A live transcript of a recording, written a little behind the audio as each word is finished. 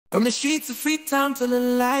From the streets of Freetown to the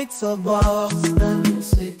lights of Boston,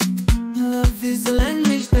 love is a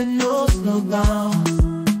language that knows no bounds.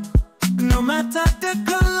 No matter the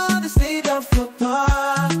color, the state of your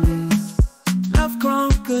bodies, love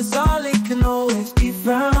conquers all, it can always be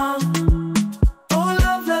found. Oh,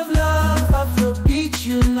 love, love, love, Afrobeat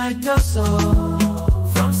unite us all.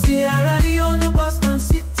 From Sierra Leone to Boston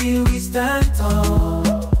City, we stand tall.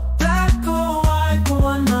 Black or white,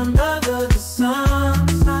 one under the sun.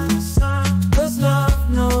 Cause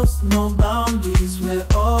love knows no boundaries, we're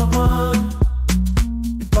all one.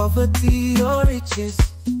 In poverty or riches,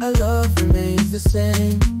 our love remains the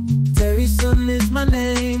same. Terryson is my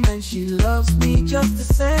name, and she loves me just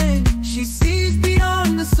the same. She sees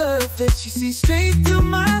beyond the surface, she sees straight to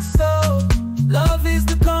my soul. Love is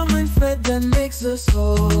the common thread that makes us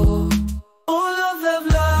whole. Oh, love, love,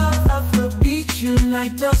 love, Afrobeat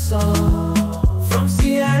unite us all. From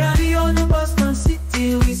Sierra Leone to Boston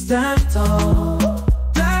City, we stand tall.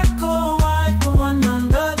 Black or white, one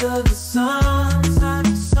under the sun.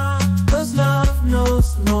 Cause love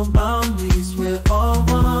knows no boundaries, we're all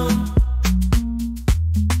one.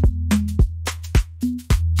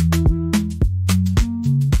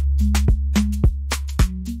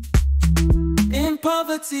 In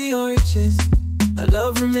poverty or riches, our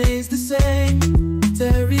love remains the same.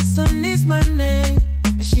 Terryson is my name,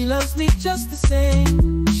 and she loves me just the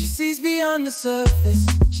same. She sees beyond the surface,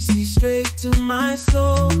 she sees straight to my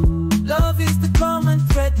soul. Love is the common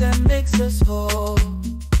thread that makes us whole.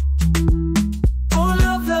 Oh,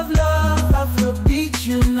 love, love, love, Afrobeat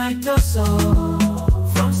unite us all.